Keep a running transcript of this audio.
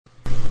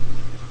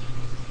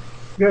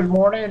Good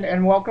morning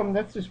and welcome.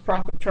 This is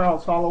Prophet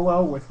Charles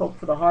Hollowell with Hope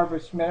for the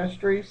Harvest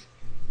Ministries.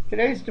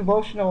 Today's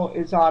devotional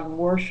is on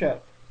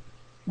worship.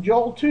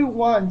 Joel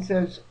 2:1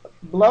 says,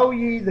 "Blow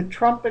ye the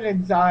trumpet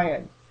in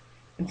Zion,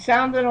 and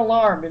sound an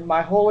alarm in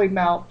my holy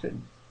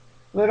mountain.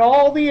 Let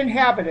all the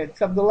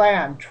inhabitants of the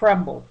land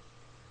tremble.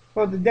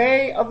 For the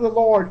day of the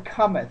Lord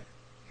cometh,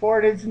 for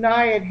it is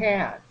nigh at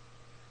hand."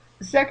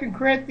 2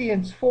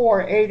 Corinthians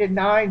 4:8 and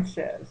 9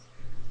 says,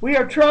 "We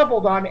are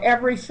troubled on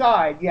every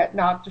side, yet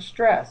not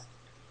distressed.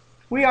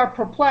 We are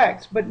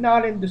perplexed, but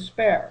not in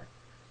despair.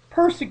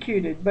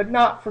 Persecuted, but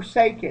not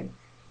forsaken.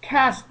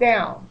 Cast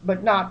down,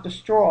 but not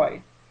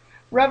destroyed."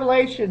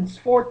 Revelations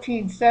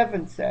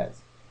 14:7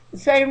 says,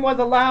 saying with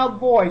a loud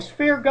voice,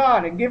 "Fear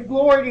God and give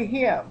glory to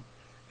him,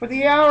 for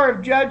the hour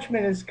of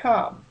judgment is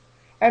come.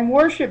 And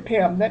worship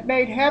him that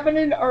made heaven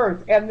and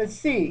earth and the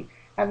sea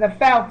and the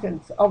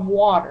fountains of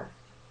water."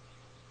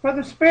 For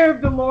the Spirit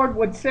of the Lord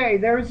would say,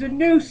 "There is a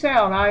new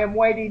sound I am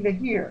waiting to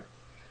hear,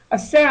 a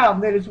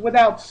sound that is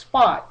without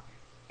spot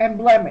and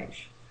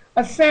blemish,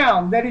 a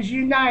sound that is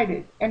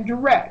united and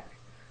direct,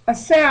 a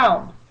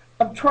sound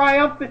of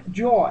triumphant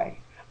joy,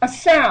 a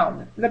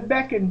sound that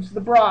beckons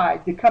the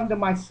bride to come to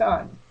my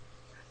Son."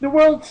 The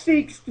world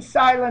seeks to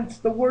silence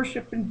the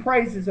worship and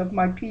praises of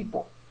my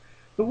people.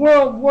 The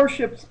world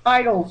worships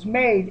idols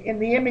made in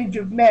the image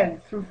of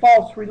men through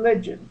false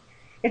religion.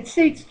 It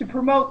seeks to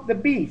promote the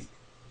beast,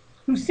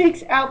 who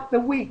seeks out the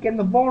weak and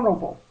the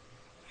vulnerable.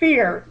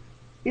 Fear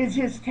is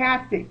his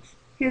tactics.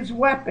 His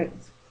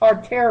weapons are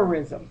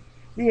terrorism,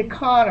 the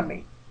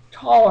economy,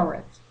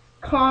 tolerance,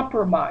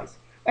 compromise,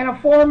 and a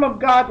form of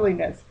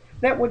godliness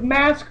that would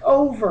mask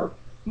over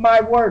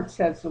my word,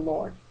 says the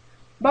Lord.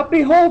 But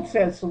behold,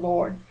 says the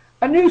Lord,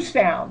 a new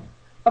sound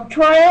of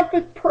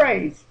triumphant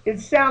praise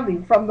is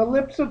sounding from the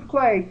lips of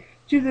clay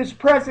to this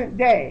present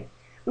day.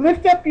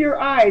 Lift up your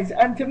eyes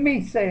unto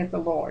me, saith the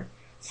Lord.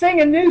 Sing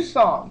a new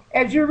song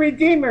as your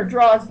Redeemer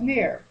draws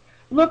near.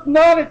 Look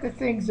not at the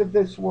things of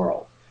this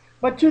world,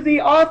 but to the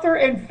author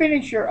and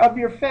finisher of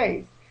your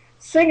faith.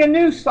 Sing a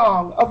new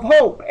song of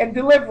hope and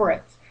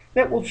deliverance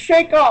that will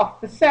shake off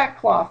the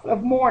sackcloth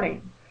of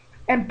mourning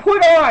and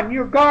put on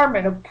your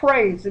garment of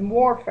praise and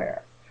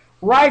warfare.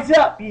 Rise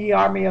up, ye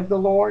army of the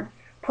Lord.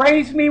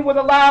 Praise me with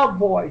a loud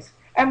voice,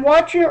 and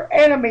watch your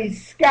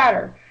enemies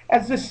scatter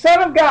as the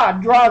Son of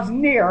God draws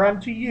near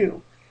unto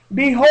you.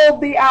 Behold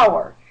the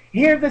hour.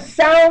 Hear the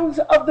sounds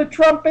of the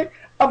trumpet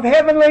of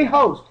heavenly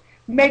hosts,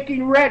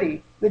 making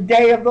ready the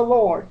day of the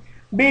Lord.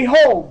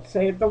 Behold,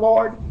 saith the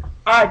Lord,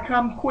 I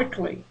come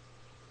quickly.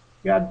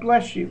 God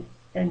bless you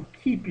and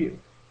keep you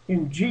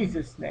in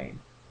Jesus' name.